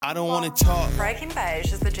I don't want to talk. Breaking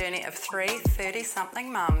Beige is the journey of three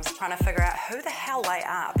 30-something mums trying to figure out who the hell they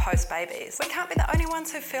are post-babies. We can't be the only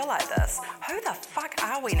ones who feel like this. Who the fuck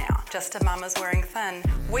are we now? Just a mamas wearing thin?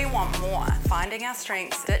 We want more. Finding our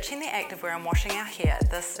strengths, ditching the activewear and washing our hair.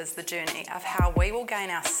 This is the journey of how we will gain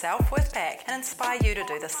our self-worth back and inspire you to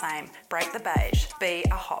do the same. Break the beige. Be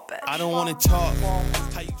a hot bitch. I don't want to talk.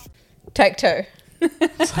 Take two.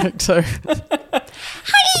 Take two.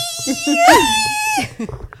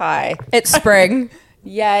 Hi. It's spring.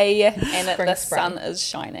 Yay. And the Spring. sun is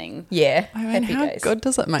shining. Yeah. I mean, Happy how days. good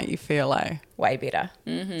does it make you feel, eh? Way better.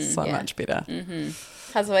 So Yeah. much better.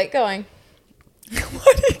 How's the week going?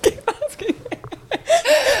 Why do you keep asking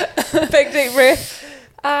me? Big deep breath.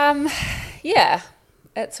 Yeah,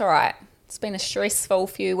 it's all right. It's been a stressful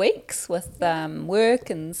few weeks with work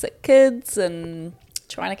and sick kids and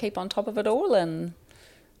trying to keep on top of it all and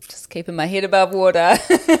just keeping my head above water.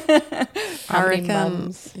 How many reckon,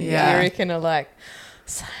 mums yeah. you reckon are like,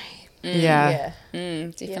 same? Yeah.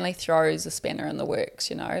 Definitely throws a spanner in the works,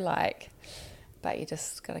 you know, like, but you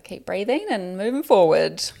just got to keep breathing and moving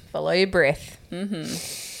forward. Follow your breath.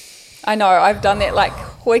 I know, I've done that. Like,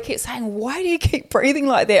 Hoy kept saying, why do you keep breathing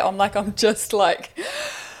like that? I'm just like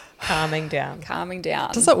Calming down. calming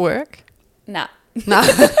down. Does it work? Nah. No.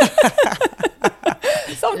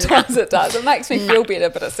 Sometimes it does. It makes me feel better,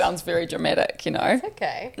 but it sounds very dramatic, you know?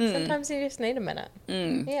 Okay. Sometimes you just need a minute.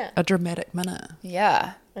 Yeah. A dramatic minute.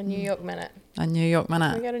 Yeah. A New York minute. A New York We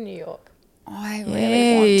minute. go to New York. I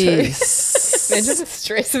really want to. Yes. Imagine the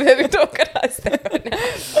stress of having to organise that right now.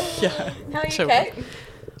 Yeah. How are you, Chill. Kate?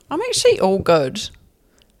 I'm actually all good.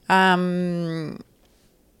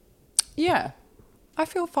 Yeah. I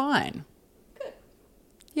feel fine. Good.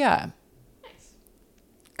 Yeah. Nice.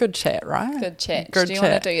 Good chat, right? Good chat. Good Do you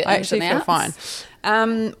chat. want to do your I ins actually and feel outs?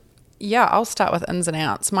 fine. Yeah, I'll start with ins and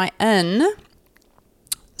outs. My in,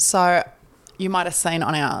 so you might have seen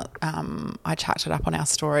on our, I chucked it up on our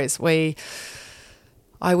stories.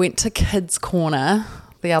 I went to Kids Corner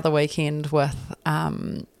the other weekend with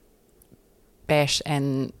Bash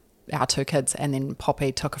and our two kids, and then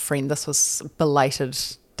Poppy took a friend. This was belated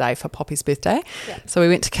day for Poppy's birthday. Yeah. So we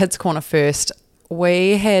went to Kids Corner first.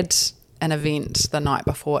 We had an event the night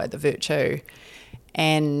before at the Virtue,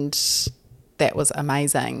 and that was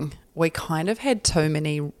amazing. We kind of had too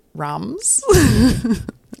many rums. I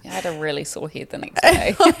had a really sore head the next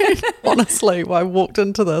day. Honestly, I walked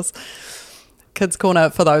into this Kids Corner,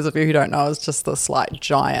 for those of you who don't know, is just this like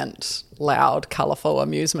giant, loud, colourful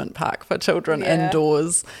amusement park for children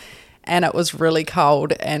indoors. And it was really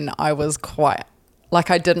cold, and I was quite, like,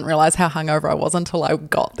 I didn't realise how hungover I was until I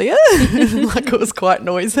got there. Like, it was quite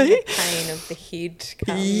noisy. Pain of the head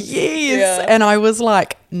comes. Yes. Yeah. And I was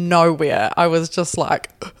like nowhere. I was just like,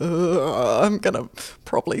 I'm going to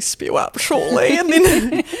probably spew up shortly. And then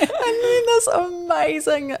this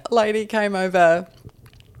amazing lady came over,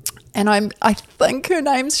 and I think her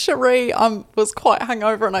name's Cherie. I was quite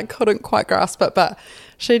hungover and I couldn't quite grasp it, but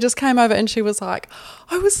she just came over and she was like,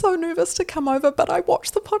 I was so nervous to come over, but I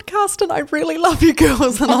watched the podcast and I really love you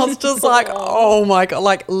girls. And I was just like, oh my God,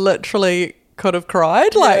 like literally could have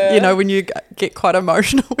cried. Like, you know, when you get quite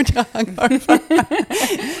emotional when you're hungover.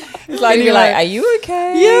 Like, you're like, are you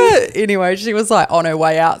okay? Yeah. Anyway, she was like on her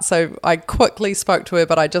way out. So I quickly spoke to her,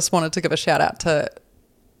 but I just wanted to give a shout out to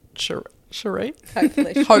Cherie.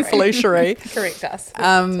 Hopefully Cherie. Correct us.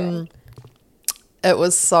 It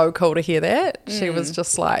was so cool to hear that. She was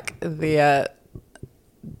just like there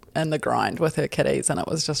in the grind with her kiddies, and it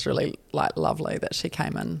was just really like lovely that she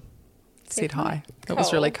came and said hi. It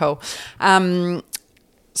was really cool.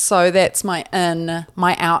 So that's my in.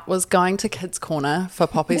 My out was going to Kids Corner for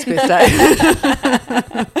Poppy's birthday.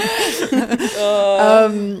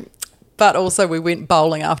 But also we went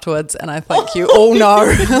bowling afterwards, and I think you all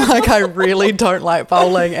know, like, I really don't like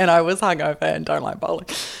bowling, and I was hungover and don't like bowling.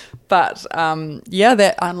 But yeah,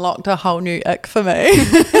 that unlocked a whole new ick for me.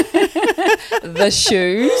 The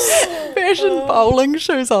shoes. Fashion bowling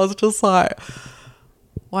shoes. I was just like,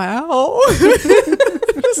 wow.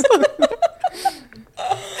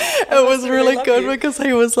 It was really good because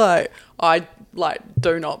he was like, I like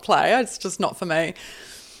do not play. It's just not for me,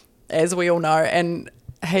 as we all know. And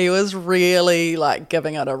he was really like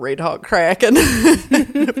giving it a red hot crack, and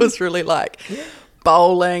it was really like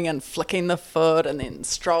bowling and flicking the foot and then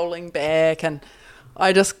strolling back, and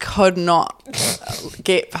I just could not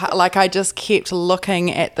get, like, I just kept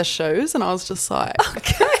looking at the shoes and I was just like,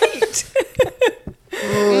 Kate.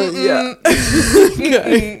 yeah.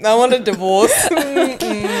 Okay. I want a divorce.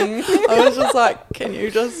 I was just like, can you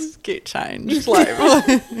just get changed? Like,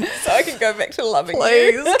 So I can go back to loving you.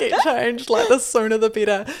 please get changed. Like, the sooner the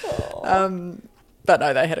better. But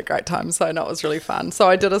no, they had a great time. So no, it was really fun. So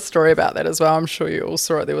I did a story about that as well. I'm sure you all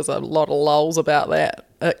saw it. There was a lot of lulls about that,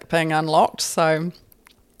 it being unlocked. So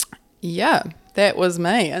yeah, that was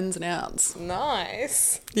me, ins and outs.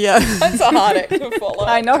 Nice. Yeah. That's a hard act to follow.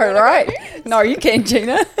 I know, right? No, you can,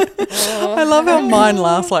 Gina. I love how mine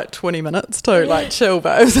lasts like 20 minutes too. Like, chill,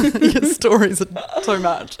 babes. Your stories are too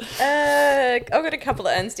much. I've got a couple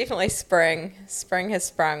of ins. Definitely spring. Spring has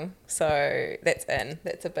sprung, so that's in.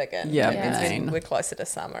 That's a big in. Yeah, we're closer to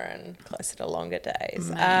summer and closer to longer days.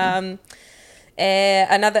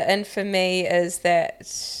 Another in for me is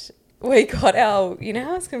that we got our,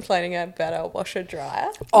 I was complaining about our washer dryer.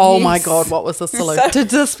 Oh my God, what was the solution? Did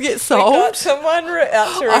this get We sold? got someone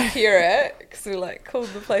out to repair it because we called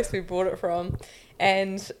the place we bought it from.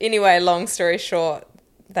 And anyway, long story short,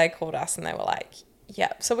 they called us and they were like,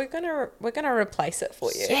 "Yep, so we're gonna replace it for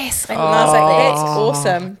you." Yes. And I was like, "That's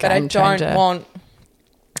awesome, but I game changer. don't want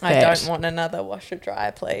That. another washer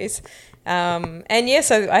dryer, please." So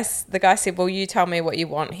the guy said, "Well, you tell me what you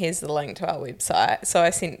want. Here's the link to our website." So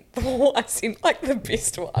I sent like the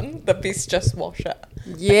best one, the best just washer,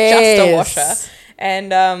 Yes. just a washer,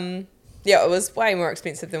 and it was way more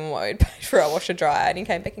expensive than what we'd paid for our washer dryer. And he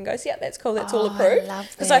came back and goes, "Yeah, that's cool. That's all approved." love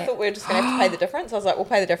Because I that. thought we were just going to have to pay the difference. I was like, "We'll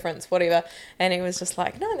pay the difference, whatever." And he was just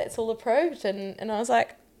like, "No, that's all approved." And I was like,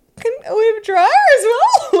 "Can we have a dryer as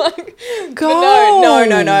well?"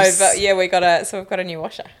 No. But yeah, we've got a new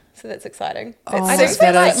washer. So that's exciting. I that just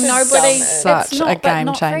feel like is nobody, such it's not, a game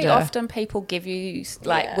but not very changer. often people give you,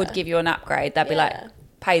 would give you an upgrade. They'd be like, Yeah.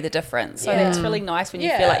 pay the difference. So Yeah. that's really nice when you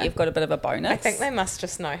feel Yeah. like you've got a bit of a bonus. I think they must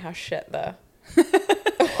just know how shit the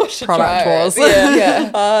washer Product dryer was. is.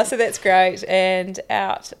 Yeah. So that's great. And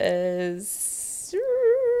out is...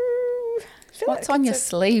 What's on your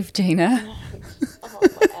sleeve, Gina?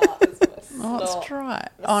 Oh, it's dry.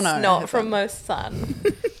 Oh, no. Snot from my son.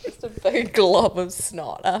 Just a big glob of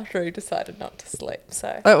snot after he decided not to sleep.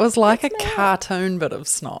 So It was like a cartoon bit of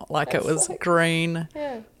snot. Like, it was like- green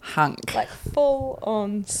yeah, hunk. like full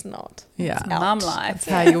on snot. Yeah. Mum life. That's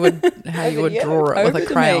how you would you. draw it with Over a to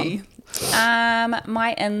crayon. me.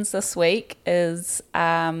 My ins this week is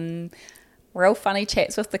real funny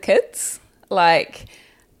chats with the kids. Like,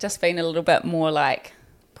 just being a little bit more like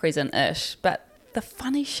present-ish, but the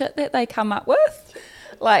funny shit that they come up with,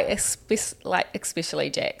 especially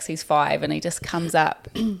Jax, he's 5, and he just comes up.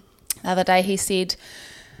 The other day he said,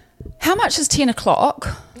 "How much is 10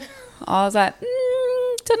 o'clock?" I was like,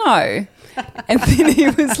 dunno. And then he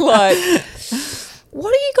was like, "What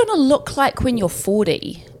are you going to look like when you're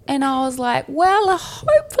 40? And I was like, well,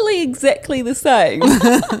 hopefully exactly the same.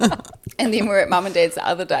 And then we were at Mum and Dad's the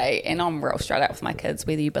other day, and I'm real straight up with my kids,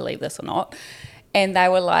 whether you believe this or not. And they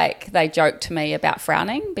were like, they joked to me about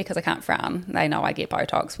frowning because I can't frown. They know I get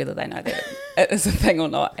Botox, whether they know that it is a thing or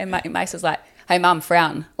not. And Mace was like, "Hey, Mum,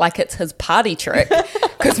 frown." Like it's his party trick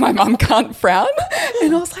because my mum can't frown.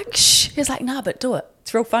 And I was like, "Shh." He was like, "No, but do it.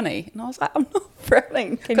 It's real funny." And I was like, "I'm not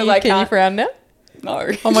frowning." Can you frown now?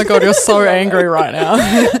 No. Oh my God, you're so angry right now.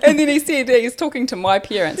 And then he said, he's talking to my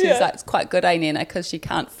parents. He's Yeah. like, "It's quite good, Nana, because she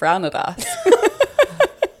can't frown at us."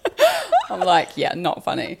 I'm like, yeah, not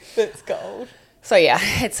funny. That's gold. So yeah,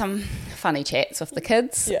 had some funny chats with the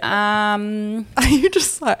kids. Yeah. Are you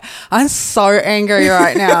just like, I'm so angry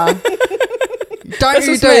right now. Don't This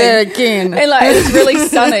you is do me. that again. And like it's really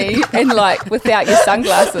sunny and like without your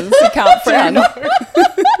sunglasses you can't frown.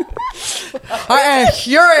 I am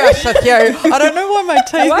furious with you. I don't know why my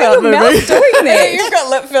teeth Why are aren't your mouth moving. doing that? You've got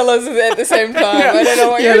lip fillers at the same time. I don't know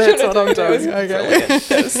what Yeah, you're that's trying to what do. I'm It was doing. Okay. brilliant.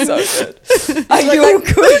 That was so good. Are you all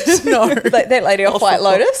good? No. Like that lady off White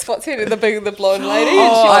Lotus. What's her the blonde lady?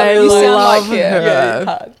 Oh, I you sound love like her. her. Yeah, you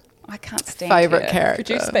hard. I can't stand Favourite her. character. Could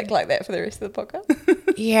you speak like that for the rest of the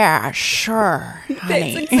podcast? Yeah, sure, That's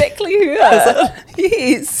honey. exactly her.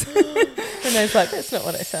 Yes. Renee's like, that's not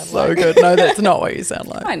what I sound So like. good. No, that's not what you sound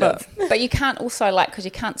like. Kind of. But you can't also like, because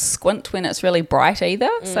you can't squint when it's really bright either.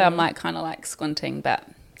 So I'm like kind of like squinting, but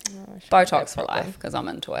Botox for life because I'm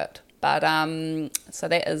into it. But so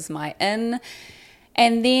that is my in.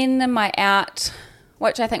 And then my out,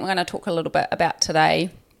 which I think we're going to talk a little bit about today.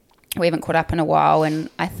 We haven't caught up in a while, and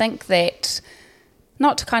I think that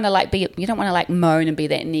not to kind of like be, you don't want to like moan and be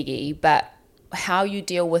that neggy, but how you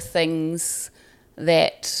deal with things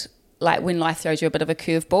that like when life throws you a bit of a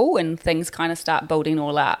curveball and things kind of start building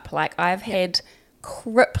all up. Like I've had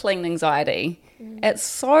crippling anxiety. It's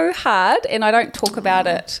so hard, and I don't talk about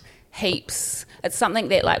it heaps. It's something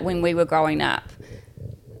that like when we were growing up,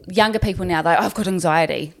 younger people now, they're, "I've got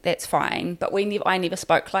anxiety." That's fine. But I never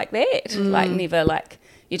spoke like that. Like never like,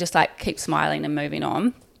 you just like keep smiling and moving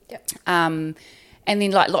on. Yep. And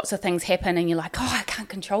then like lots of things happen and you're like, oh, I can't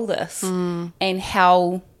control this. And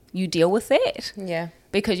how you deal with that. Yeah.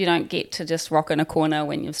 Because you don't get to just rock in a corner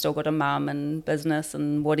when you've still got a mum and business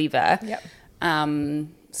and whatever. Yep.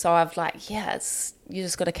 So I've like, you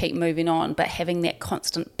just got to keep moving on. But having that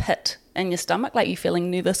constant pit in your stomach, like you're feeling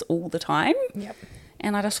nervous all the time. Yep.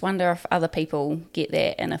 And I just wonder if other people get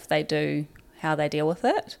that, and if they do, how they deal with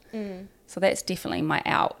it. So that's definitely my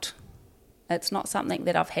out. It's not something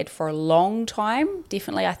that I've had for a long time.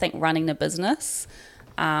 Definitely, I think running a business.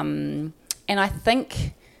 And I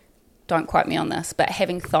think, don't quote me on this, but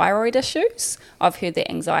having thyroid issues, I've heard that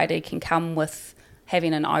anxiety can come with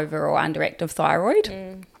having an over or underactive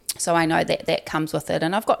thyroid. So I know that that comes with it,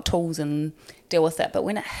 and I've got tools and deal with it. But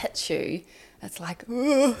when it hits you, it's like,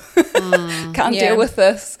 can't deal with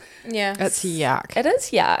this. Yeah. It's yuck. It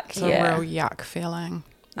is yuck. It's a real yuck feeling.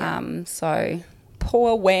 So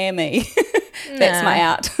poor whammy. That's my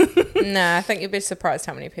out. No, I think you'd be surprised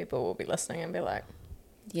how many people will be listening and be like,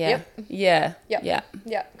 Yeah.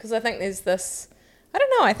 because I think there's this, I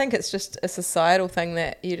don't know, I think it's just a societal thing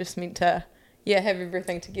that you're just meant to, have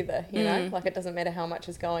everything together, you know, like it doesn't matter how much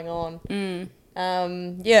is going on.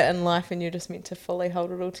 In life, and you're just meant to fully hold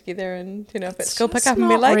it all together, and you know, if it's Still pick just up and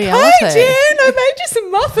be not like, reality. "Hi, Jen, I made you some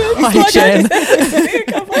muffins." Hi, Like, Jen.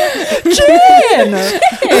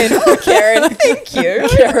 Jen, oh, Karen, thank you.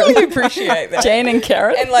 I really appreciate that. Jane and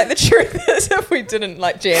Karen. And like the truth is, if we didn't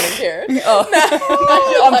like Jan and Karen,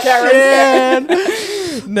 I'm Karen.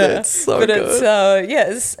 no, That's so but good.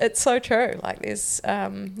 it's so true. Like there's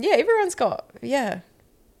everyone's got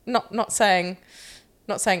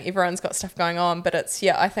not saying everyone's got stuff going on, but it's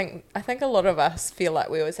I think a lot of us feel like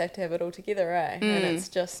we always have to have it all together, and it's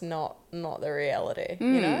just not the reality,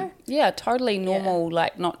 you know. Yeah, totally normal,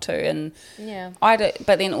 like not to, and Yeah.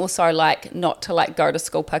 but then also like not to like go to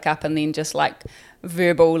school pick up and then just like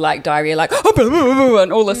verbal like diarrhea, like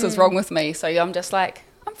and all this is wrong with me. So I'm just like,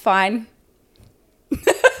 I'm fine,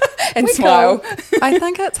 and smile. I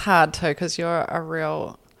think it's hard too because you're a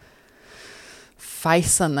real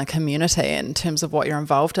face in the community in terms of what you're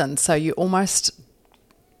involved in. So you almost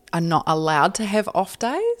are not allowed to have off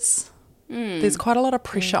days. There's quite a lot of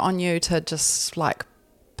pressure on you to just like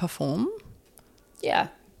perform. Yeah.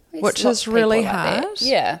 There's Which lots is of really people like that. hard.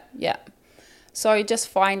 Yeah. So just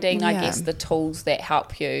finding, I Yeah. guess, the tools that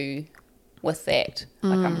help you with that.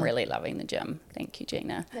 Like, I'm really loving the gym. Thank you,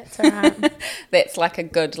 Gina. That's all right. That's like a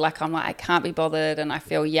good, like, I'm like, I can't be bothered and I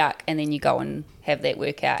feel yuck. And then you go and have that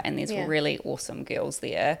workout and there's really awesome girls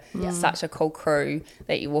there. Such a cool crew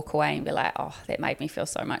that you walk away and be like, oh, that made me feel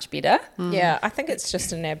so much better. Yeah, I think it's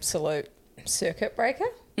just an absolute circuit breaker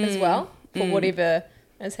as well for whatever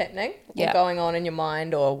is happening or going on in your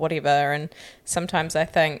mind or whatever. And sometimes I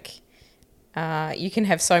think you can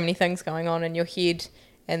have so many things going on in your head,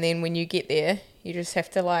 and then when you get there, you just have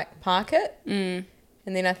to like park it. And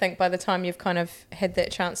then I think by the time you've kind of had that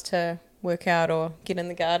chance to work out or get in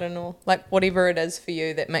the garden or like whatever it is for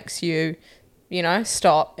you that makes you, you know,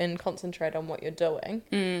 stop and concentrate on what you're doing,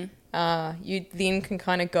 you then can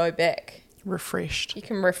kind of go back. Refreshed. You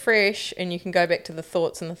can refresh and you can go back to the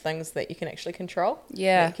thoughts and the things that you can actually control.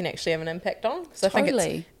 Yeah. That you can actually have an impact on. So I think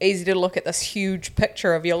Totally. it's easy to look at this huge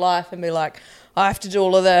picture of your life and be like, I have to do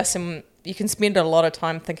all of this, and you can spend a lot of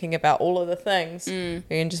time thinking about all of the things. You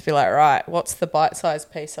can just be like, right, what's the bite-sized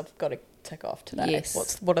piece I've got to tick off today?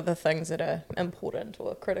 Yes. What are the things that are important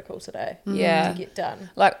or critical today Yeah. to get done?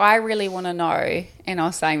 Like, I really want to know, and I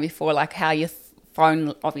was saying before, like how your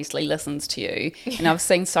phone obviously listens to you. And I've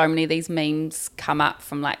seen so many of these memes come up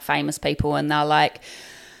from like famous people, and they're like,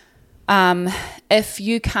 if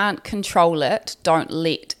you can't control it, don't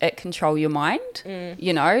let it control your mind.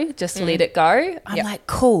 You know, just let it go. I'm like,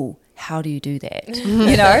 cool. How do you do that?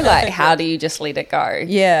 You know, like how do you just let it go?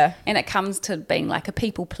 Yeah. And it comes to being like a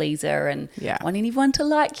people pleaser and Yeah. wanting everyone to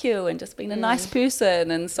like you and just being a nice person.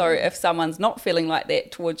 And so if someone's not feeling like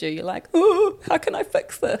that towards you, you're like, oh, how can I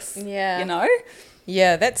fix this? Yeah. You know?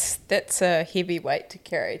 Yeah, that's a heavy weight to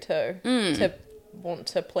carry too, to want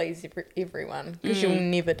to please everyone, because you'll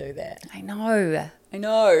never do that. I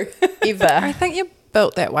know. Ever. I think you're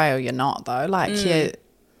built that way or you're not though. Like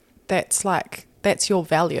that's your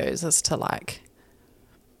values, is to like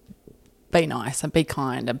be nice and be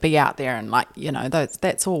kind and be out there and like, you know,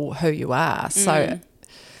 that's all who you are. So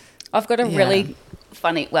I've got a Yeah. really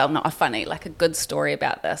funny, well, not a funny, like a good story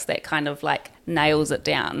about this that kind of like nails it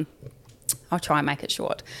down. I'll try and make it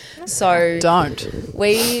short. So don't.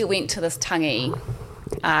 we went to this tangi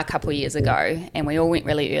a couple of years ago, and we all went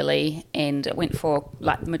really early and it went for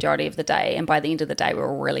like the majority of the day, and by the end of the day we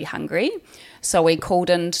were really hungry. So we called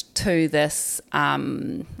into this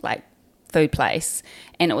like food place,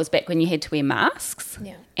 and it was back when you had to wear masks.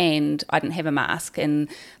 Yeah. And I didn't have a mask, and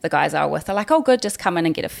the guys I was with are like, oh, good, just come in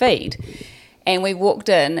and get a feed. And we walked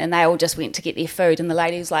in, and they all just went to get their food, and the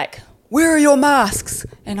lady was like, where are your masks?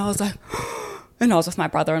 And I was like, and I was with my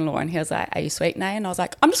brother-in-law, and he was like, are you sweet, Nay? And I was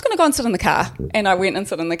like, I'm just going to go and sit in the car. And I went and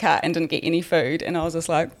sit in the car and didn't get any food, and I was just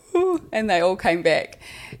like, ooh. And they all came back,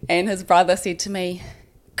 and his brother said to me,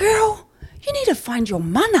 girl, you need to find your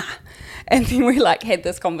mana. And then we like had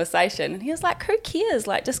this conversation, and he was like, who cares?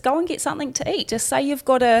 Like, just go and get something to eat. Just say you've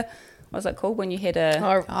got a, what's it called when you had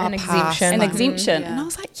An exemption. an exemption. And I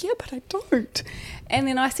was like, yeah, but I don't. And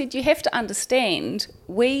then I said, you have to understand,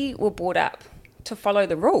 we were brought up to follow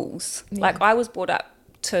the rules. Yeah. Like, I was brought up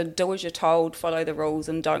to do as you're told, follow the rules,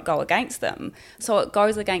 and don't go against them. So it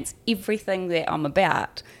goes against everything that I'm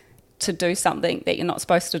about to do something that you're not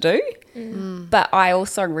supposed to do. But I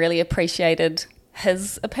also really appreciated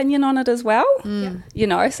his opinion on it as well. You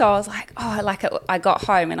know, so I was like, I got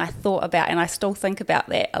home and I thought about, and I still think about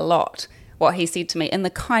that a lot, what he said to me in the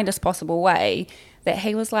kindest possible way, that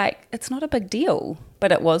he was like, it's not a big deal,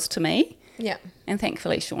 but it was to me. Yeah. And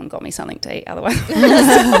thankfully Sean got me something to eat, otherwise Those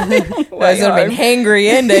would have been hangry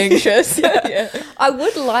and anxious. yeah. I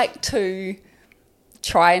would like to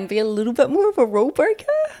try and be a little bit more of a rule breaker,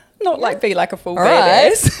 not like be like a full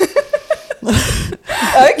badass.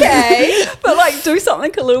 Okay. But like do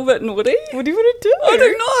something a little bit naughty. What do you want to do? I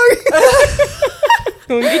don't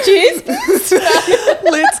know. Get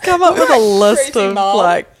your Let's come up with a list crazy of mom.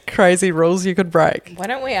 like crazy rules you could break. Why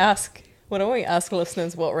don't we ask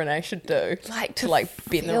listeners what Renee should do Like to like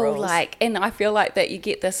bend the feel rules? like, and I feel like that you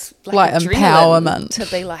get this Like adrenaline empowerment. to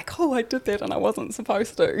be like, oh, I did that and I wasn't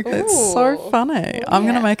supposed to. It's so Ooh. funny. I'm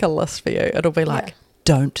going Yeah. to make a list for you. It'll be like,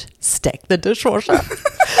 don't stack the dishwasher.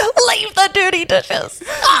 Leave the dirty dishes.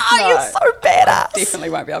 Oh, No. you're so badass. Definitely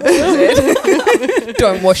won't be able to do that.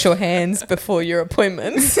 Don't wash your hands before your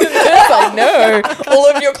appointments. It's like, no. All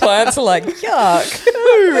of your clients are like, yuck.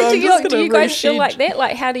 But do just you gonna guys feel reschedule. like that?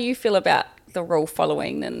 Like, how do you feel about the rule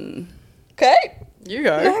following? And Okay. You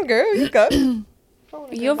go. Yeah, girl, you go.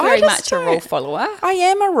 you're I very just much a rule don't- follower. I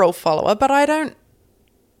am a rule follower, but I don't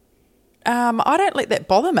let that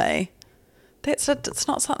bother me. It's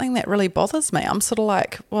not something that really bothers me. I'm sort of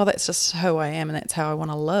like, well, that's just who I am and that's how I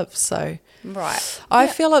want to live. So Right. I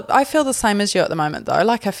feel the same as you at the moment though.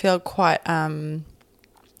 Like I feel quite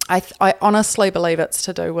I honestly believe it's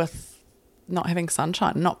to do with not having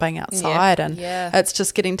sunshine, not being outside, and Yeah. it's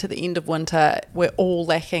just getting to the end of winter. We're all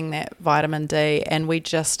lacking that vitamin D, and we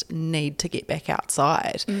just need to get back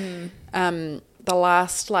outside. The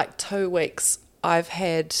last like 2 weeks, I've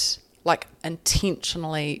had like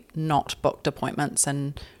intentionally not booked appointments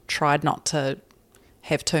and tried not to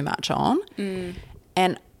have too much on,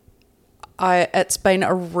 and it's been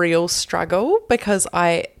a real struggle because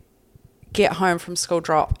I get home from school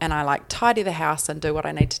drop and I like tidy the house and do what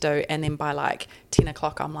I need to do, and then by like 10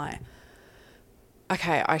 o'clock I'm like,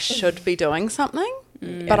 okay, I should be doing something,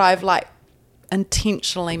 but I've like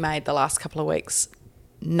intentionally made the last couple of weeks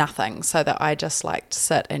nothing, so that I just like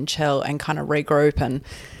sit and chill and kind of regroup,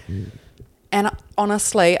 and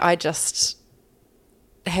honestly I just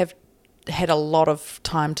have had a lot of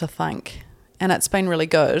time to think, and it's been really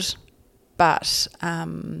good, but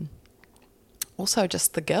also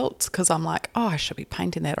just the guilt, because I'm like, oh, I should be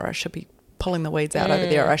painting that, or I should be pulling the weeds out over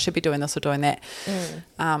there, or I should be doing this or doing that.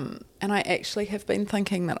 And I actually have been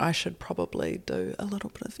thinking that I should probably do a little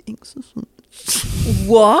bit of exercise.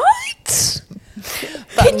 What?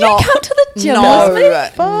 Can you come to the gym No,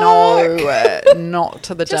 with me? no, not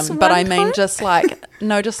to the Just gym. But I one mean, time? just like,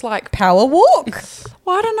 no, just like, Power walk.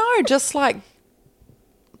 well, I don't know, just like,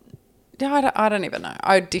 I don't even know.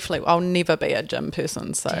 I'll never be a gym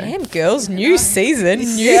person. So Damn, girls, new season, new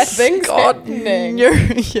Yes, things God, happening.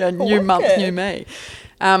 new month, it. new me.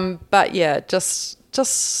 But yeah, just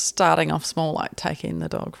starting off small, like taking the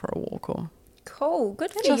dog for a walk, or Cool.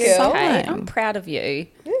 Good for Just you. something. Kate. I'm proud of you.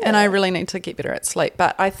 and I really need to get better at sleep.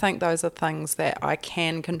 But I think those are things that I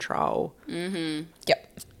can control.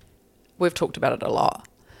 Yep. We've talked about it a lot,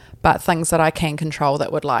 but things that I can control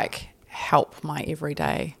that would like help my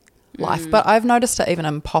everyday life. But I've noticed it even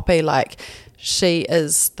in Poppy, like she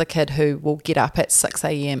is the kid who will get up at 6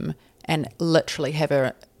 a.m. and literally have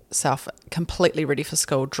herself completely ready for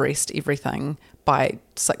school, dressed, everything by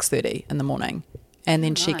 6:30 in the morning. And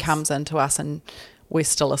then she Nice. comes into us and we're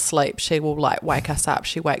still asleep. She will like wake us up.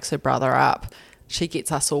 She wakes her brother up. She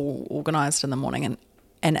gets us all organised in the morning.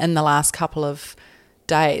 And in the last couple of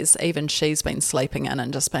days, even she's been sleeping in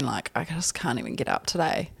and just been like, I just can't even get up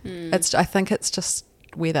today. I think it's just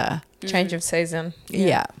weather. Change of season.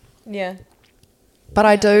 Yeah. Yeah. But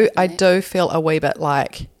I do feel a wee bit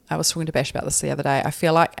like I was talking to Bash about this the other day. I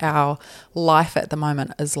feel like our life at the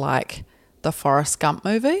moment is like the Forrest Gump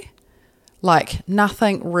movie. Like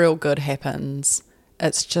nothing real good happens.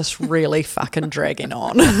 It's just really fucking dragging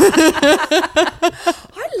on. I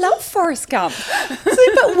love Forrest Gump. See,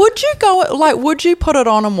 but would you put it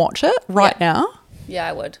on and watch it right now? Yeah,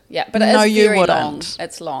 I would. Yeah, but No, it's you very wouldn't. long.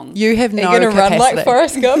 It's long. You have no Are you going to run capacity. like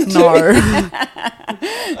Forrest Gump? No.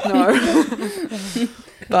 No.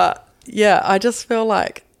 But yeah, I just feel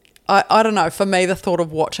like, I don't know, for me, the thought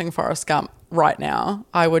of watching Forrest Gump right now,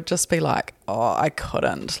 I would just be like, oh, I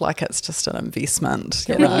couldn't. Like, it's just an investment,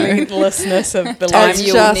 you The know? relentlessness of the Time life. It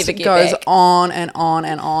you'll just never get goes back. on and on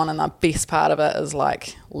and on, and the best part of it is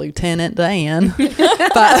like Lieutenant Dan. but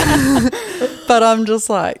I'm just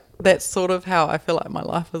like, that's sort of how I feel like my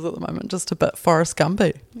life is at the moment, just a bit Forrest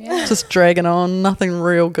Gumpy. Yeah. Just dragging on, nothing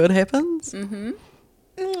real good happens.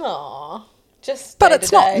 Aw. Just But day it's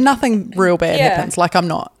to not, day. nothing real bad Yeah. happens. Like I'm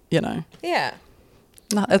not, you know, Yeah,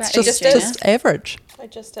 no, it's Right, just just average.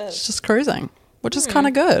 it just It's is. just cruising, which is kind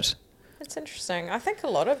of good. It's interesting. I think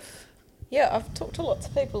I've talked to lots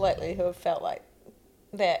of people lately who have felt like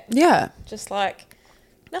that. Yeah. Just like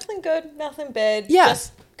nothing good, nothing bad. Yeah.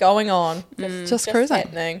 Just going on. Just cruising.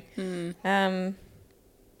 happening.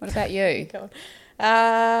 What about you? Go on.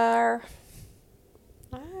 Uh,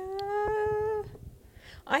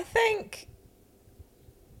 I think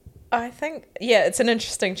yeah, it's an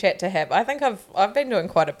interesting chat to have. I think I've been doing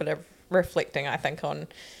quite a bit of reflecting, I think, on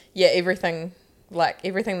everything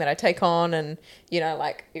that I take on, and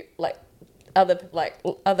like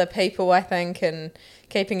other people, I think, and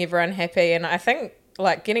keeping everyone happy. And I think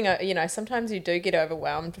like sometimes you do get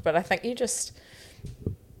overwhelmed, but I think it's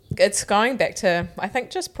going back to, I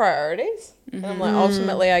think, just priorities. And I'm like,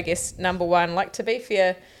 ultimately, I guess, number one, like, to be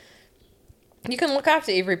fair, you can look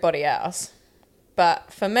after everybody else.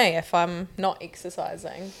 But for me, if I'm not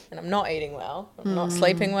exercising and I'm not eating well, I'm not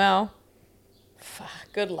sleeping well,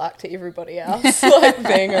 good luck to everybody else, like,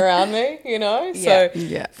 being around me, you know? Yeah. So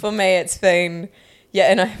Yeah. for me, it's been,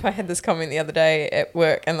 and I had this comment the other day at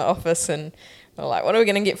work in the office, and we were like, what are we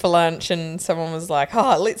going to get for lunch? And someone was like,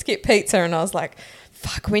 let's get pizza. And I was like,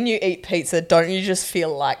 fuck, when you eat pizza, don't you just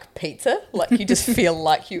feel like pizza? Like, you just feel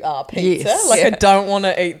like you are pizza? Yes. Like, Yeah. I don't want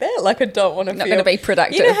to eat that. Like, I don't want to Not feel... going to be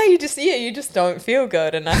productive. You know how you just don't feel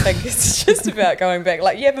good. And I think it's just about going back.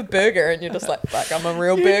 Like, you have a burger and you're just like, fuck, I'm a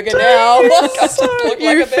real burger now. Like, I just look like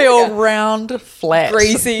You a feel burger. round, flat,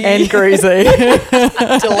 Greasy. and greasy.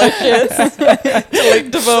 Delicious,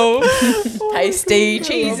 delectable, tasty,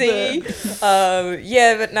 cheesy.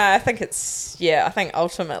 But no, I think I think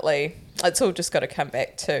ultimately it's all just got to come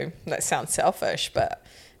back to, that sounds selfish, but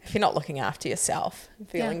if you're not looking after yourself and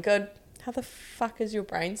feeling good, how the fuck is your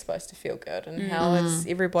brain supposed to feel good? And how is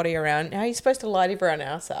everybody around, how are you supposed to light everyone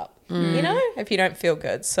else up, you know, if you don't feel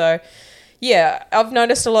good? So yeah, I've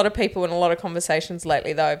noticed a lot of people in a lot of conversations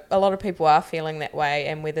lately, though, a lot of people are feeling that way,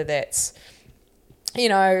 and whether that's, you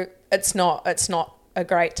know, it's not a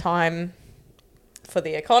great time for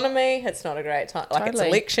the economy. It's not a great time. Like, Totally. it's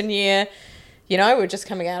election year. You know, we're just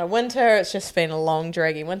coming out of winter. It's just been a long,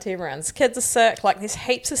 draggy winter. Everyone's kids are sick. Like, there's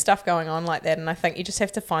heaps of stuff going on like that. And I think you just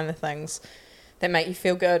have to find the things that make you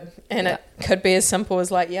feel good. And it could be as simple as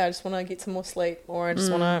like, I just want to get some more sleep, or I just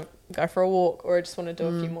want to go for a walk, or I just want to do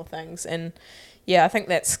a few more things. And I think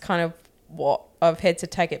that's kind of what I've had to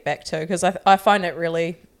take it back to, because I find it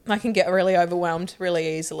really, I can get really overwhelmed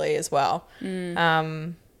really easily as well.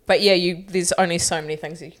 But there's only so many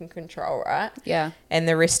things that you can control, right? Yeah. And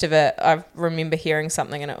the rest of it, I remember hearing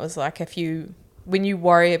something, and it was like, when you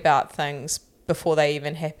worry about things before they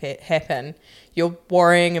even happen, you're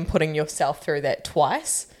worrying and putting yourself through that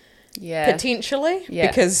twice, potentially,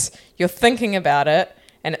 because you're thinking about it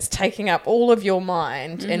and it's taking up all of your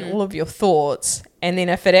mind and all of your thoughts. And then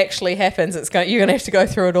if it actually happens, you're going to have to go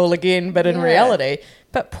through it all again, but in reality.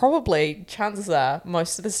 But probably, chances are,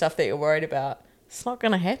 most of the stuff that you're worried about, it's not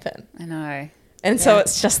going to happen. I know. And so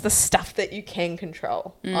it's just the stuff that you can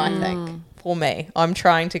control, I think, for me. I'm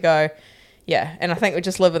trying to go, and I think we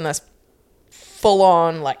just live in this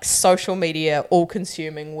full-on, like, social media,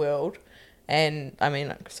 all-consuming world. And, I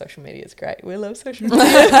mean, social media is great. We love social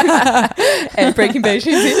media. And Breaking Bad.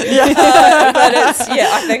 But it's,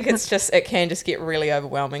 I think it can just get really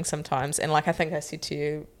overwhelming sometimes. And, like, I think I said to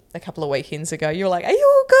you a couple of weekends ago, you were like, are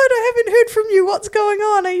you all good? I haven't heard from you. What's going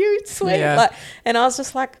on? Are you sweet? Yeah. Like, and I was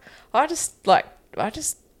just like, I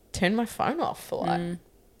just turned my phone off for like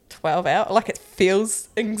 12 hours. Like, it feels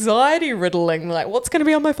anxiety riddling. Like, what's going to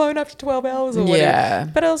be on my phone after 12 hours or whatever. Yeah.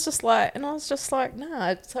 But I was just like,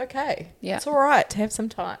 nah, it's okay. Yeah. It's all right to have some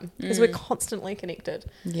time because we're constantly connected.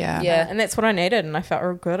 Yeah. Yeah. And that's what I needed. And I felt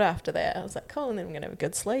real good after that. I was like, cool. And then I'm going to have a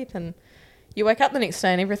good sleep. And you wake up the next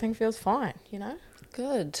day and everything feels fine, you know?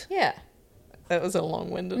 Good. Yeah. That was a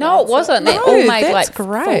long-winded No, it answer. wasn't. That No, all made that's full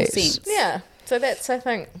great. sense. Yeah. So that's, I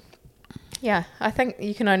think, I think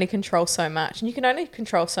you can only control so much. And you can only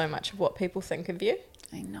control so much of what people think of you.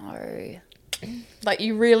 I know. Like,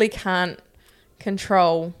 you really can't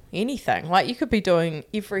control anything. Like, you could be doing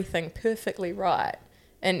everything perfectly right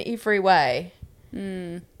in every way.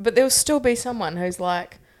 But there'll still be someone who's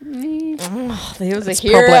like, oh, there was a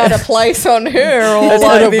hair probably- out of place on her. Or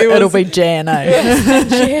like, It'll be Jan, eh?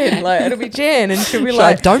 Jan, like, it'll be Jan, and she'll be I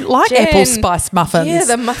like, don't like Jan, apple spice muffins. yeah,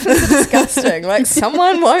 the muffins are disgusting. Like,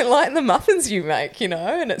 someone won't like the muffins you make, you know.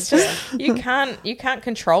 And it's just you can't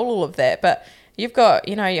control all of that. But you've got,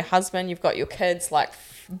 you know, your husband, you've got your kids. Like,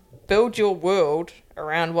 build your world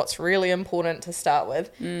around what's really important to start with,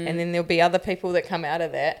 and then there'll be other people that come out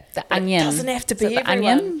of that. The But onion. It doesn't have to Is it be the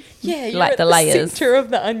everyone. onion? Yeah, you're Like at the layers. center of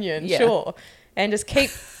the onion, Yeah. sure. And just keep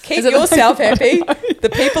Is it the- yourself happy. The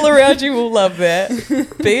people around you will love that.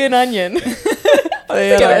 Be an onion.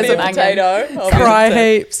 Yeah, Don't as be a an onion. potato. Cry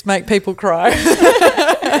heaps, make people cry.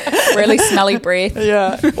 Really smelly breath.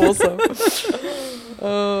 Yeah, awesome.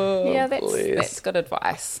 Oh, Yeah, bless. that's good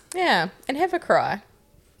advice. Yeah, and have a cry.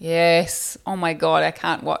 Yes. Oh my God, I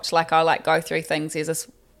can't watch. Like, I like go through things. There's this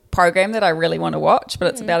program that I really want to watch, but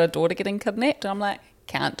it's about a daughter getting kidnapped. And I'm like,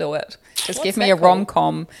 can't do it. Just What's give me that a called?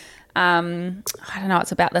 rom-com. I don't know.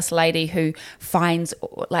 It's about this lady who finds,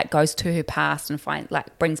 like, goes to her past and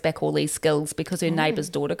brings back all these skills because her neighbour's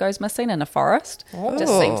daughter goes missing in a forest.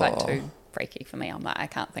 Just seems like too freaky for me. I'm like, I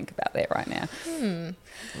can't think about that right now.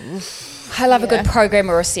 I love a good program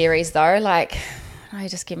or a series though. Like, I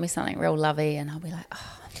just give me something real lovey and I'll be like,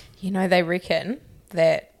 oh. You know, they reckon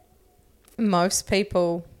that most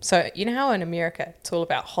people, so you know how in America it's all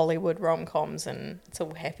about Hollywood rom-coms and it's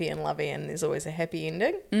all happy and lovey and there's always a happy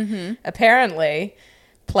ending? Mm-hmm. Apparently,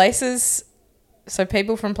 so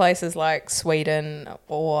people from places like Sweden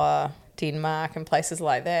or Denmark and places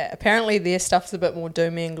like that, apparently their stuff's a bit more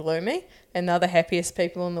doomy and gloomy and they're the happiest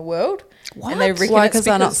people in the world. What? And they reckon Why? it's Because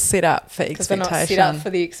they're not set up for because they're expectation. not set up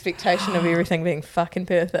for the expectation of everything being fucking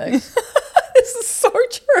perfect. This is so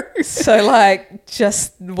true. So, like,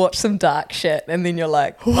 just watch some dark shit, and then you're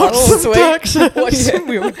like, Watch oh, some dark shit. Watch some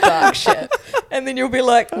real dark shit, and then you'll be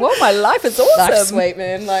like, Well, my life is life's awesome. sweet,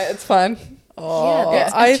 man. Like, it's fun. Oh, Yeah,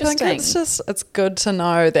 that's I think interesting. it's good to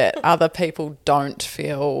know that other people don't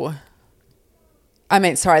feel. I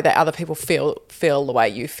mean, sorry, that other people feel the way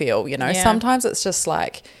you feel. You know, Yeah. sometimes it's just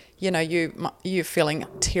like, you know, you're feeling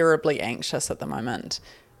terribly anxious at the moment,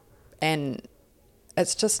 and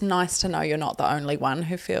it's just nice to know you're not the only one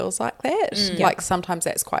who feels like that. Like, sometimes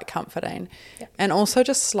that's quite comforting. Yeah. And also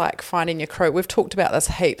just like finding your crew. We've talked about this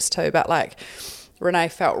heaps too, but like Renee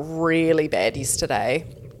felt really bad yesterday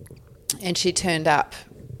and she turned up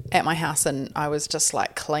at my house and I was just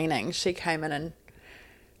like cleaning. She came in and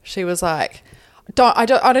she was like, I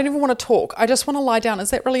don't even want to talk. I just want to lie down. Is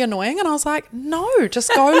that really annoying? And I was like, no,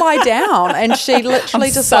 just go lie down. And she literally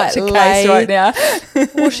I'm just such like a lay case right now.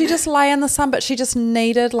 well, she just lay in the sun, but she just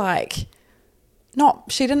needed like,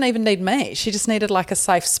 she didn't even need me. She just needed like a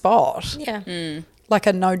safe spot, Yeah. like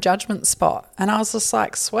a no judgment spot. And I was just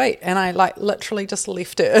like, sweet. And I like literally just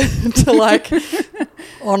left her to like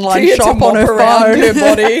online To shop mop on her around phone. her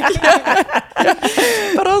body.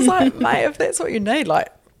 But I was like, mate, if that's what you need, like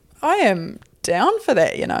I am down for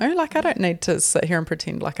that, you know? Like I don't need to sit here and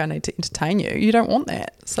pretend like I need to entertain you. You don't want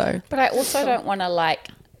that. So But I also don't want to like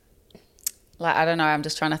I don't know, I'm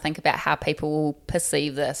just trying to think about how people will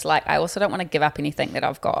perceive this. Like, I also don't want to give up anything that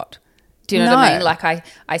I've got. Do you know what I No. mean? Like,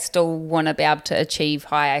 I still want to be able to achieve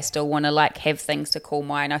high. I still want to, like, have things to call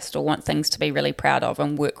mine. I still want things to be really proud of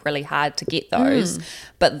and work really hard to get those.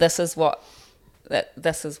 But this is what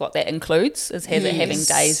that includes, is having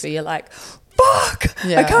days where you're like, fuck, I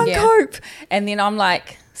Yeah. can't Yeah. cope. And then I'm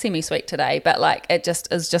like, semi-sweet today, but like it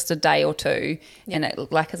just is just a day or two and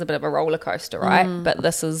it like is a bit of a roller coaster, right? But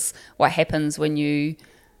this is what happens when you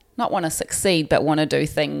not want to succeed but want to do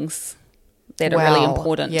things that are really Well,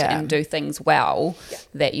 important yeah. and do things well,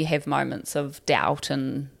 that you have moments of doubt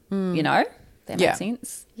and you know, that Yeah. makes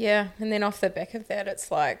sense. Yeah. And then off the back of that, it's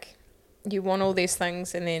like you want all these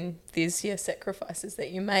things and then there's your sacrifices that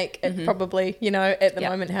you make and probably, you know, at the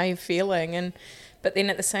Yep. moment how you're feeling. But then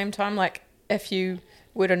at the same time, like if you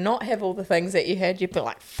were to not have all the things that you had, you'd be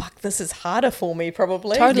like, fuck, this is harder for me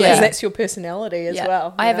probably. Totally. Because Yeah. that's your personality as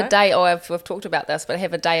well. I have a day, we've talked about this, but I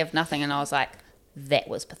have a day of nothing and I was like, that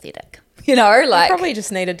was pathetic. You know, like. You probably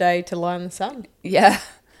just need a day to lie in the sun. Yeah.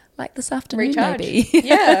 Like this afternoon, Recharge. maybe.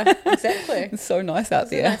 Yeah, exactly. It's so nice out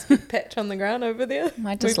there. Nice big patch on the ground over there.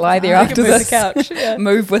 Might just Move- lie there you can after move this. the couch. Yeah.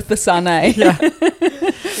 Move with the sun, eh?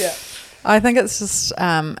 Yeah. I think it's just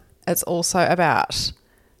it's also about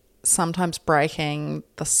sometimes breaking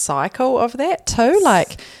the cycle of that too.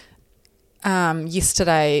 Like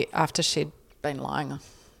yesterday, after she'd been lying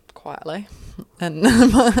quietly in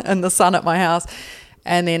in the sun at my house,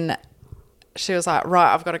 and then she was like,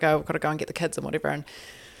 "Right, I've got to go and get the kids and whatever."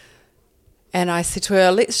 And I said to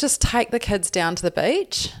her, "Let's just take the kids down to the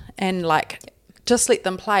beach and like just let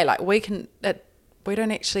them play. Like we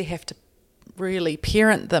don't actually have to really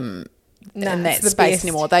parent them No, in that it's the space best.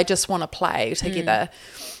 anymore. They just want to play together."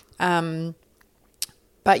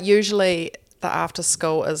 But usually the after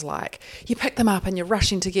school is like you pick them up and you're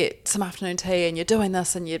rushing to get some afternoon tea and you're doing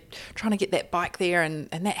this and you're trying to get that bike there and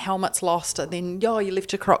that helmet's lost and then you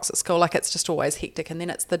left your Crocs at school. Like it's just always hectic, and then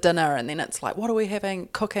it's the dinner and then it's like, what are we having,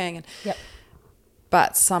 cooking? And Yep.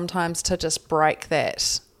 but sometimes to just break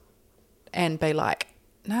that and be like,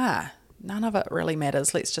 nah, none of it really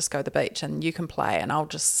matters. Let's just go to the beach and you can play and I'll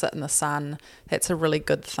just sit in the sun. That's a really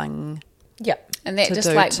good thing. Yep. And that To just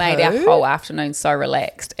do like made our too. whole afternoon so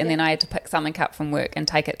relaxed. And then I had to pick something up from work and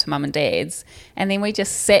take it to mum and dad's. And then we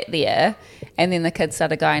just sat there and then the kids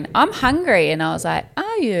started going, I'm hungry. And I was like,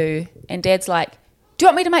 are you? And dad's like, do you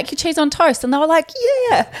want me to make you cheese on toast? And they were like,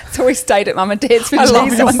 yeah. So we stayed at mum and dad's for I love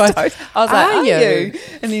cheese your on face. toast. I was like, Are are you? you?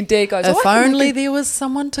 And then dad goes, If oh, I can only make there was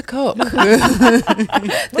someone to cook. Look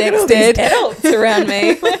at Thanks, all these Dad. adults around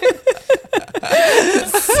me.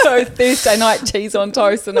 So Thursday night cheese on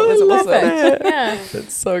toast and it was awesome. Yeah.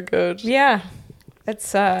 It's so good. Yeah.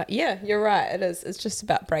 It's yeah, you're right. It is. It's just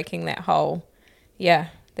about breaking that whole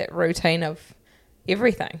that routine of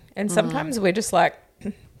everything. And sometimes we're just like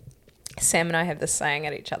Sam and I have this saying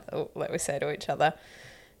at each other that we say to each other,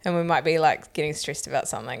 and we might be like getting stressed about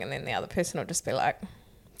something and then the other person will just be like,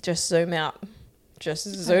 just zoom out. Just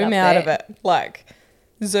zoom love out of that. it. Like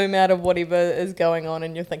zoom out of whatever is going on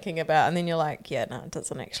and you're thinking about, and then you're like, yeah, no, it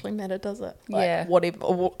doesn't actually matter, does it? Like, Yeah.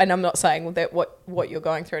 whatever. And I'm not saying that what you're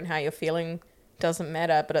going through and how you're feeling doesn't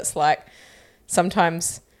matter, but it's like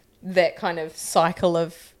sometimes that kind of cycle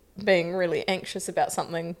of being really anxious about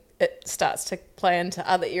something, it starts to play into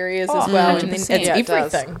other areas as well, and then 100%. it's Yeah, it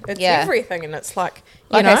does. everything. It's Yeah. everything, and it's like, you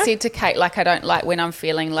Like know, I said to Kate, like I don't like when I'm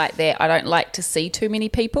feeling like that, I don't like to see too many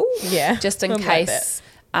people. Yeah, Just in I'm like case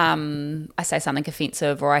I say something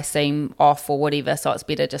offensive or I seem off or whatever. So it's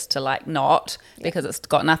better just to like not, because it's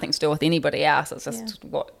got nothing to do with anybody else. It's just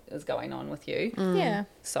what is going on with you. yeah.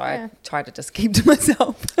 So Yeah. I try to just keep to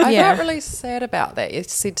myself. I Yeah. felt really sad about that. You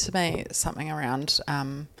said to me something around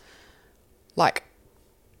like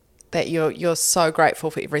that you're so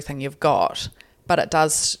grateful for everything you've got, but it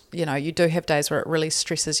does, you do have days where it really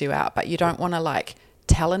stresses you out, but you don't want to like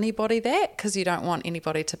tell anybody that, because you don't want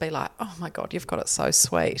anybody to be like, oh my God, you've got it so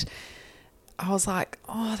sweet. I was like,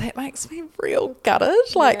 oh, that makes me real gutted.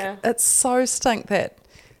 Like, Yeah. it's so stink that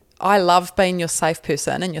I love being your safe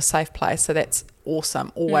person and your safe place. So that's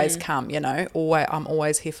awesome. Always come, always, I'm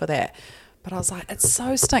always here for that. But I was like, it's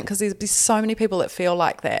so stink because there's so many people that feel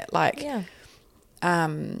like that. Like, Yeah.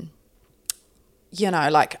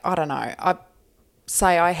 like, I don't know. I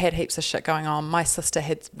say I had heaps of shit going on. My sister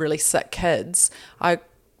had really sick kids. I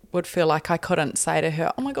would feel like I couldn't say to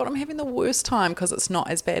her, oh my God, I'm having the worst time, because it's not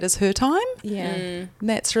as bad as her time. Yeah. And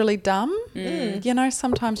that's really dumb.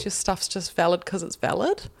 Sometimes your stuff's just valid because it's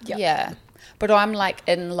valid. Yep. Yeah. But I'm like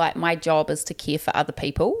my job is to care for other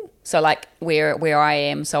people. So like where I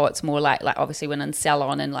am, so it's more like obviously when in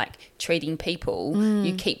salon and like treating people,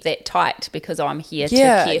 you keep that tight because I'm here to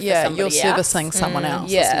care for somebody you're else. servicing someone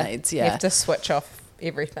else's Yeah. needs. You Yeah. have to switch off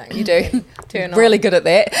everything. You do. Turn on. Really good at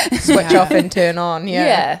that. Switch off and turn on.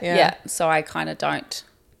 Yeah. Yeah. So I kind of don't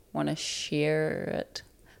want to share it,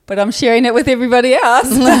 but I'm sharing it with everybody else.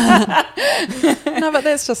 No, but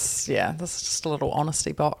that's just a little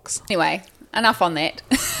honesty box. Anyway, enough on that.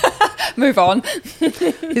 Move on.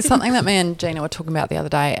 There's something that me and Gina were talking about the other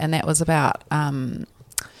day, and that was about, and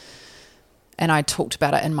I talked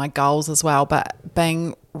about it in my goals as well, but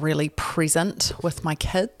being really present with my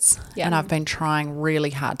kids. Yeah. And I've been trying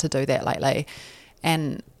really hard to do that lately.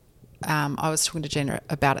 And I was talking to Gina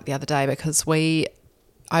about it the other day because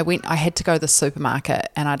I had to go to the supermarket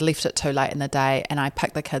and I'd left it too late in the day, and I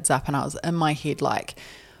picked the kids up and I was in my head like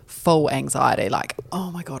full anxiety, like,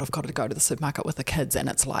 oh my God, I've got to go to the supermarket with the kids and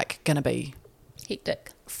it's like going to be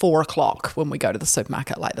Hectic. 4:00 when we go to the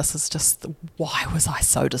supermarket. Like, this is just, why was I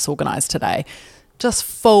so disorganized today? Just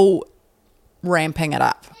full ramping it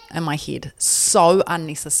up in my head so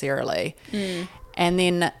unnecessarily. And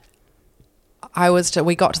then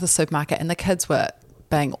we got to the supermarket and the kids were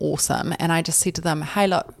being awesome, and I just said to them, hey,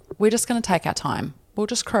 look, we're just going to take our time, we'll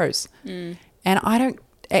just cruise. And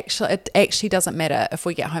it actually doesn't matter if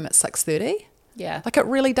we get home at 6:30. Like, it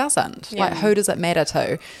really doesn't. Like, who does it matter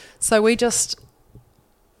to? So we just,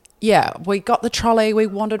 we got the trolley, we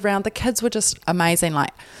wandered around, the kids were just amazing.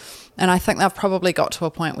 Like, and I think they've probably got to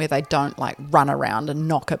a point where they don't like run around and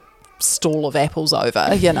knock a stall of apples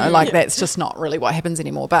over, you know, like that's just not really what happens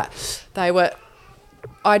anymore. But they were,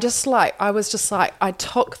 I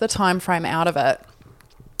took the time frame out of it,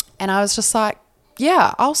 and I was just like,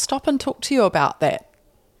 yeah, I'll stop and talk to you about that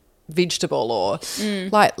vegetable, or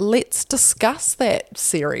like, let's discuss that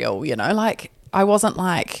cereal, you know. Like, I wasn't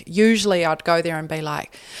like, usually I'd go there and be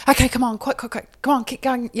like, okay, come on, quick, come on, keep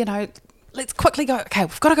going, you know, let's quickly go, okay,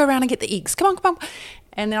 we've got to go around and get the eggs, come on.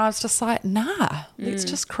 And then I was just like, nah, let's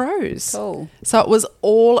just cruise. Cool. So it was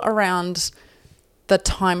all around the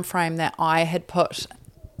time frame that I had put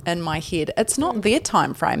in my head. It's not their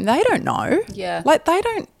time frame. They don't know. Yeah. Like, they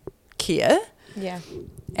don't care. Yeah.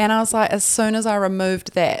 And I was like, as soon as I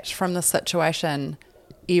removed that from the situation,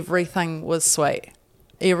 everything was sweet.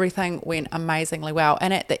 Everything went amazingly well.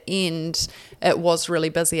 And at the end, it was really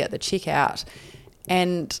busy at the checkout.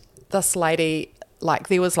 And this lady, like,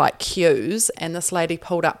 there was like queues, and this lady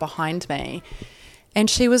pulled up behind me, and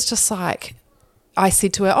she was just like, I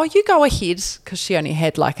said to her, oh, you go ahead, because she only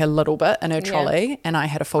had like a little bit in her trolley, and I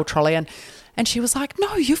had a full trolley, and she was like,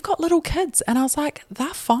 no, you've got little kids. And I was like,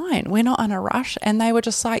 they're fine, we're not in a rush. And they were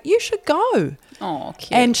just like, you should go. Oh,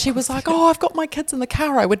 cute. And she was like, oh, I've got my kids in the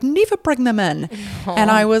car, I would never bring them in.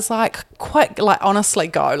 And I was like, quick, like, honestly,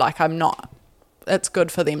 go. Like, I'm not, it's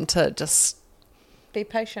good for them to just be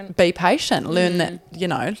patient, learn that, you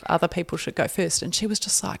know, other people should go first. And she was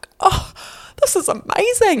just like, oh, this is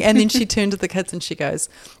amazing. And then she turned to the kids and she goes,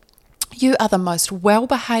 you are the most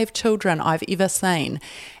well-behaved children I've ever seen.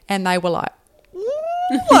 And they were like,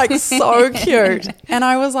 like, so cute. And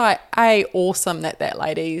I was like, awesome that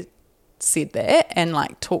lady said that and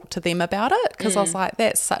like talked to them about it, because I was like,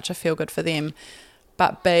 that's such a feel good for them.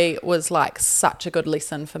 But B, was like such a good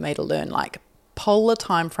lesson for me to learn, like, pull the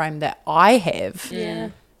time frame that I have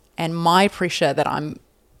and my pressure that I'm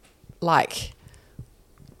like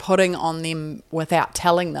putting on them without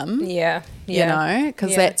telling them, you know,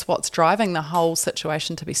 because that's what's driving the whole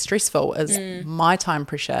situation to be stressful, is my time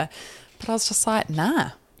pressure. But I was just like,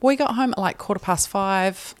 nah, we got home at like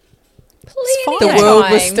 5:15. The world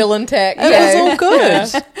was still intact. It was all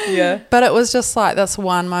good. Yeah. But it was just like this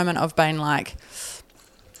one moment of being like,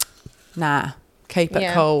 nah, keep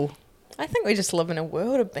it cool. I think we just live in a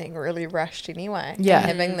world of being really rushed anyway. Yeah.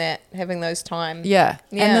 And having those times. Yeah.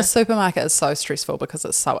 And the supermarket is so stressful because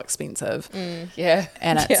it's so expensive. Yeah.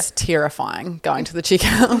 And it's terrifying going to the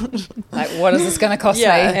checkout. Like, what is this going to cost me?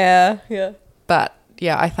 Yeah. Yeah. But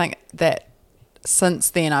yeah, I think that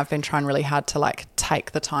since then I've been trying really hard to like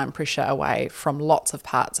take the time pressure away from lots of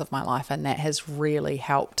parts of my life, and that has really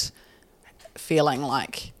helped feeling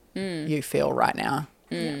like you feel right now.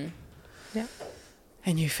 Yeah.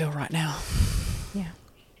 And you feel right now. Yeah.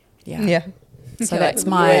 Yeah. Yeah. So that's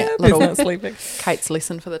my little sleeping. Kate's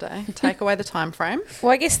lesson for the day. Take away the time frame.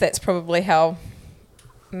 Well, I guess that's probably how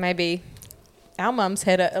maybe our mums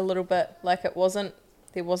had it a little bit. Like, there wasn't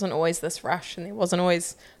always this rush, and there wasn't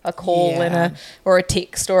always a call and or a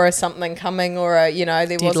text or something coming, or there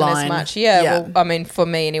Deadline. wasn't as much. Yeah. Well, I mean, for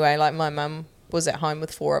me anyway, like, my mum was at home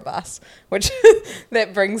with 4 of us, which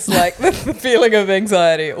that brings like the feeling of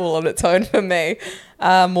anxiety all on its own for me,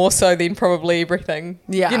 more so than probably everything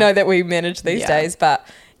that we manage these days. But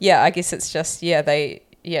I guess it's just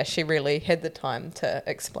she really had the time to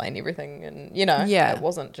explain everything, and it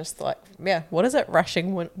wasn't just like what is it,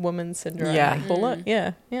 rushing woman syndrome, they call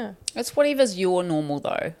it. It's whatever's your normal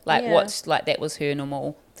though, like what's like, that was her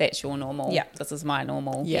normal, that's your normal, this is my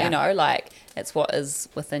normal, like it's what is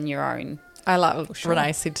within your own. I like what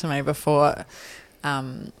Renee said to me before,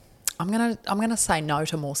 I'm gonna say no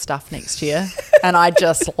to more stuff next year. And I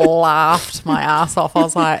just laughed my ass off. I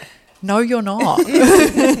was like, no, you're not.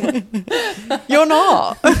 You're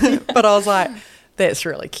not. But I was like, that's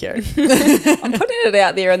really cute. I'm putting it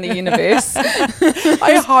out there in the universe.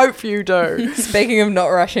 I hope you do. Speaking of not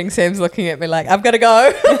rushing, Sam's looking at me like, I've got to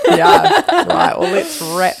go. Yeah. Right. Well, let's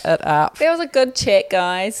wrap it up. That was a good chat,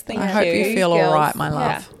 guys. Thank you. I hope you feel all right, my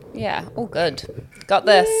love. Yeah, all good. Got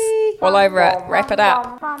this. All over it. Wrap it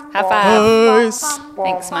up. High five. Nice.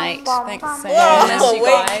 Thanks, mate. Thanks, I Sam. missed you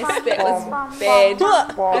guys. That was bad.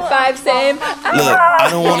 High five, Sam. Look, I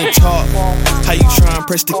don't wanna talk. How you try and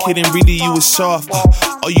press the kid and read it, you was soft.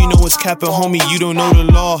 All you know is capping, homie, you don't know the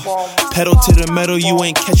law. Pedal to the metal, you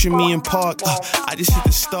ain't catching me in park. I just hit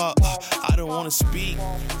the stop. I don't wanna speak.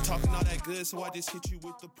 Talking all that good, so I just hit you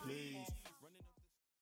with the plea.